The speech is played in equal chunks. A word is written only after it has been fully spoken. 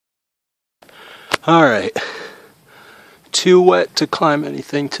Alright, too wet to climb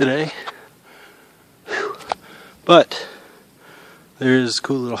anything today, but there's a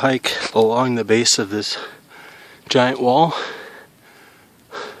cool little hike along the base of this giant wall.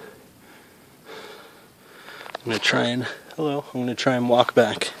 I'm gonna try and walk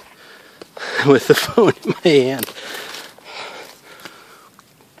back with the phone in my hand.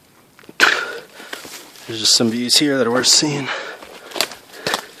 There's just some views here that are worth seeing.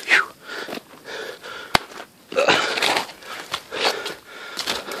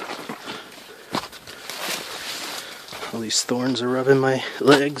 All these thorns are rubbing my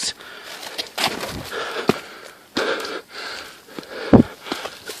legs.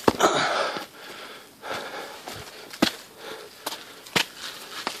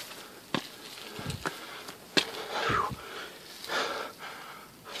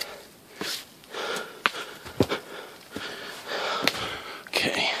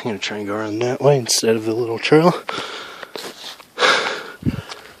 Okay, I'm going to try and go around that way instead of the little trail.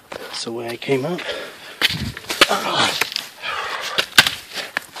 That's the way I came up.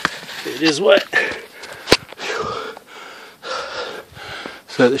 It is wet.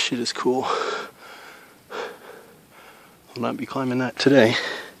 So this shit is cool. I'll not be climbing that today.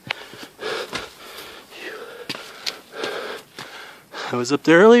 I was up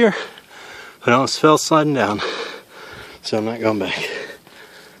there earlier, but I almost fell sliding down. So I'm not going back.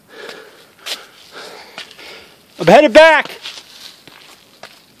 I'm headed back!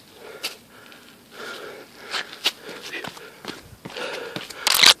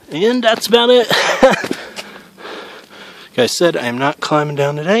 And that's about it. Like I said, I am not climbing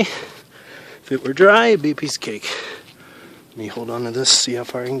down today. If it were dry, it'd be a piece of cake. Let me hold on to this, see how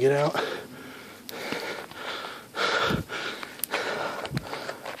far I can get out.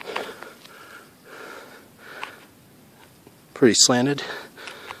 Pretty slanted.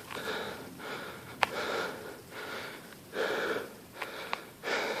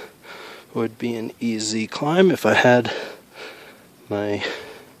 Would be an easy climb if I had my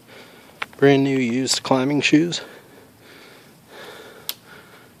brand new used climbing shoes.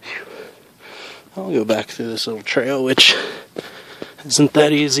 I'll go back through this little trail, which isn't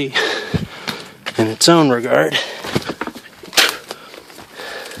that easy in its own regard.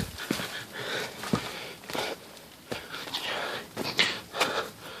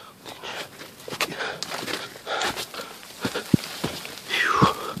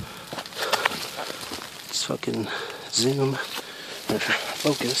 Let's fucking zoom or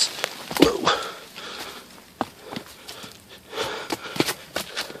focus. Whoa.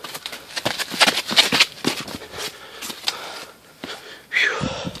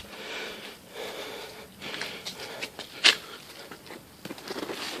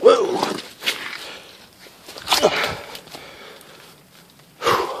 Whoa.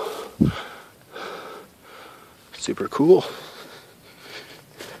 Super cool.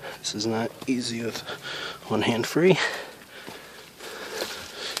 This is not easy with one hand free.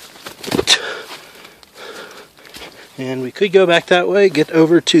 And we could go back that way, get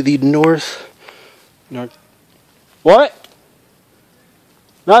over to the north. What?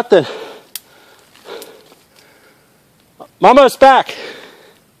 Nothing. I'm almost back.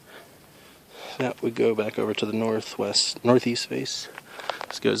 That would go back over to the northeast face.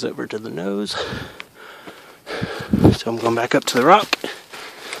 This goes over to the nose. So I'm going back up to the rock.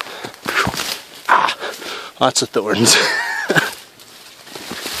 Lots of thorns.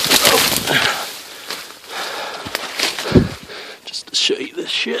 Just to show you this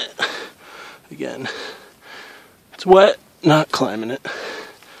shit. Again, it's wet, not climbing it.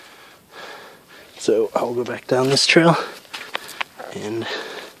 So I'll go back down this trail and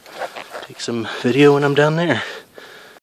take some video when I'm down there.